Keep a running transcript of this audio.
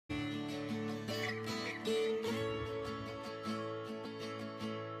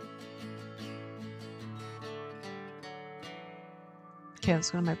Okay,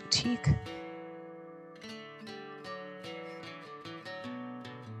 let's go to my boutique.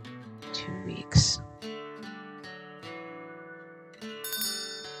 Two weeks.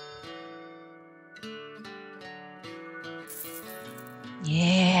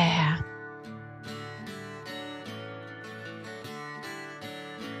 Yeah.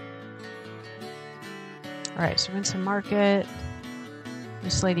 All right, so Winston Market.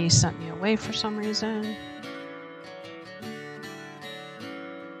 This lady sent me away for some reason.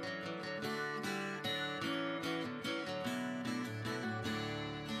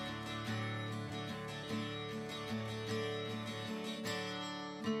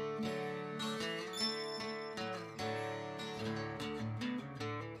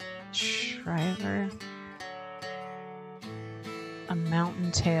 Shriver. A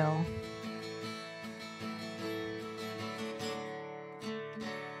mountain tail.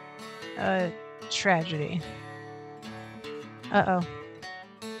 Tragedy. Uh-oh.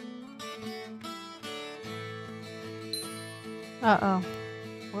 Uh-oh.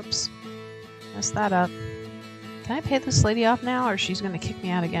 Whoops. Messed that up. Can I pay this lady off now, or she's gonna kick me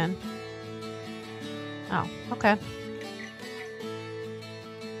out again? Oh, okay.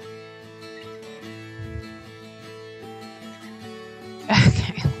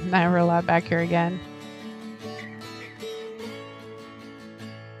 Okay, never allowed back here again.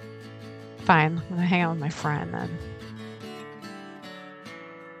 Fine, I'm gonna hang out with my friend then.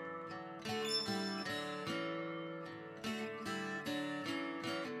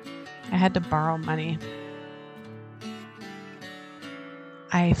 I had to borrow money.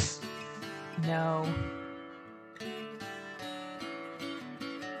 No.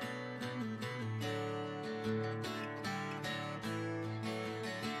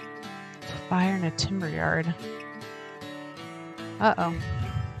 Fire in a timber yard. Uh-oh.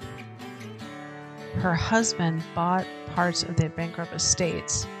 Her husband bought parts of the bankrupt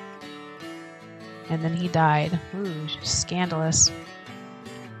estates, and then he died. Ooh, scandalous.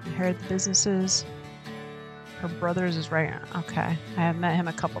 Inherited the businesses. Her brother's is right. Okay, I have met him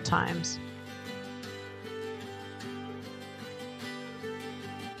a couple times.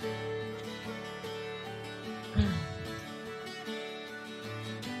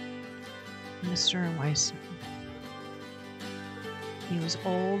 Mr. Weiss. He was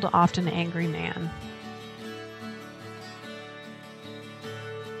old, often angry man.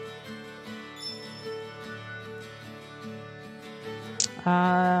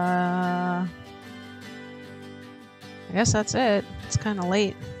 I guess that's it. It's kind of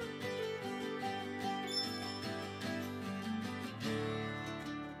late.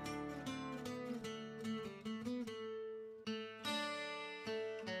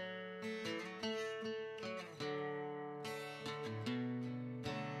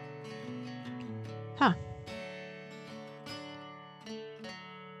 Huh.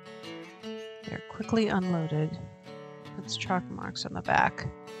 They're quickly unloaded. Puts chalk marks on the back.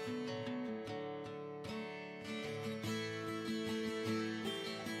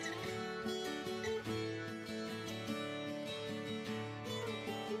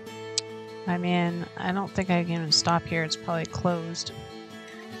 I mean, I don't think I can even stop here. It's probably closed.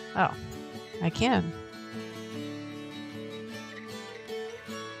 Oh, I can.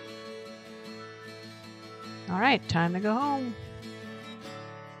 All right, time to go home.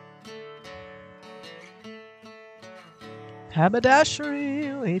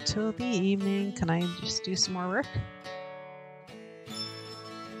 Haberdashery, wait till the evening. Can I just do some more work?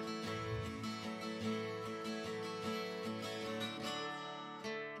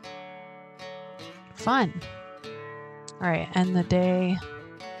 Fun. All right, end the day.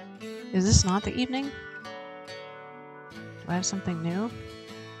 Is this not the evening? Do I have something new?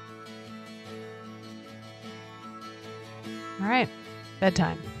 All right,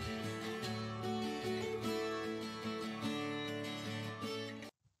 bedtime.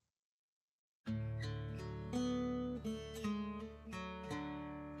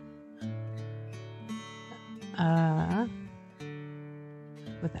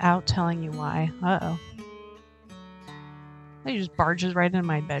 Without telling you why. Uh-oh. He just barges right into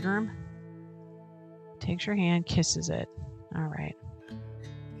my bedroom. Takes your hand, kisses it. All right.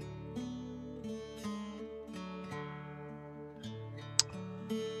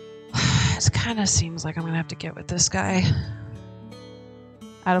 This kind of seems like I'm going to have to get with this guy.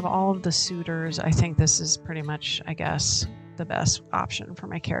 Out of all of the suitors, I think this is pretty much, I guess, the best option for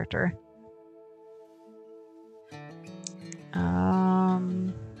my character.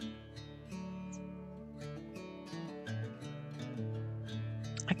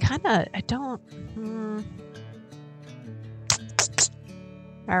 I don't...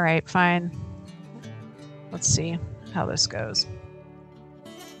 Alright, fine. Let's see how this goes.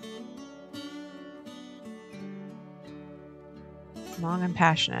 Long and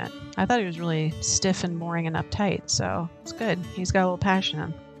passionate. I thought he was really stiff and boring and uptight, so it's good. He's got a little passion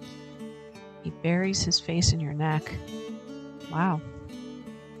in him. He buries his face in your neck. Wow.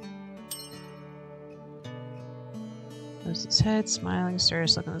 Moves his head, smiling,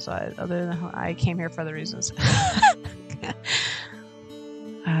 serious look in his eyes. Other than I came here for other reasons.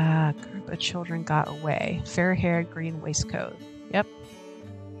 Group of children got away. Fair-haired, green waistcoat. Yep.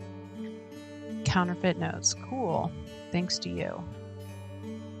 Counterfeit notes. Cool. Thanks to you.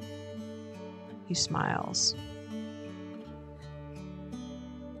 He smiles.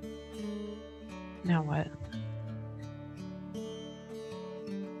 Now what?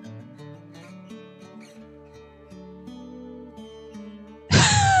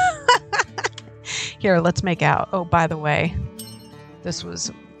 Here, let's make out. Oh, by the way, this was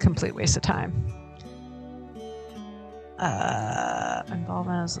a complete waste of time.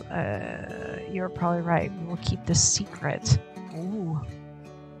 Involvement is, you're probably right. We will keep this secret. Ooh.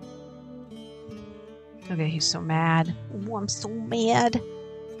 Okay, he's so mad. Ooh, I'm so mad.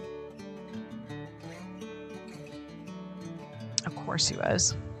 Of course he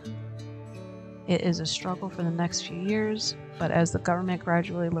was. It is a struggle for the next few years, but as the government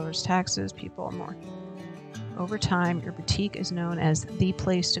gradually lowers taxes, people are more. Over time, your boutique is known as the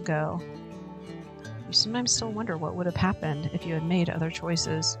place to go. You sometimes still wonder what would have happened if you had made other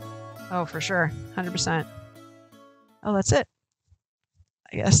choices. Oh, for sure. 100%. Oh, that's it.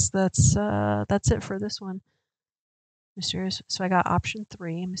 I guess that's it for this one. Mysterious. So I got option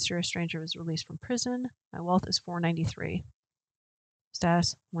 3. Mysterious stranger was released from prison. My wealth is 493.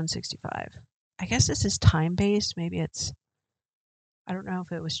 Status 165. I guess this is time-based. Maybe it's, I don't know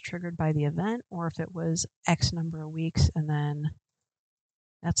if it was triggered by the event or if it was X number of weeks and then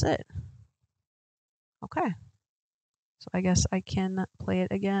that's it. Okay. So I guess I can play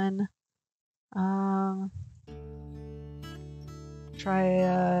it again. Try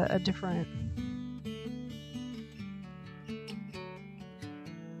a different.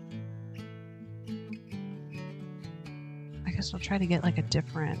 I guess I'll try to get like a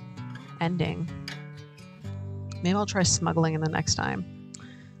different ending. Maybe I'll try smuggling in the next time.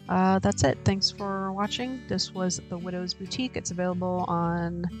 That's it. Thanks for watching. This was The Widow's Boutique. It's available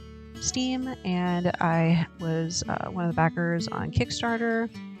on Steam, and I was one of the backers on Kickstarter.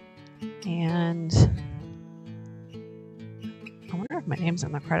 And I wonder if my name's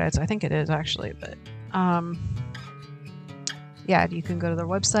in the credits. I think it is actually, but yeah, you can go to their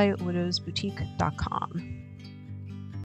website, widowsboutique.com.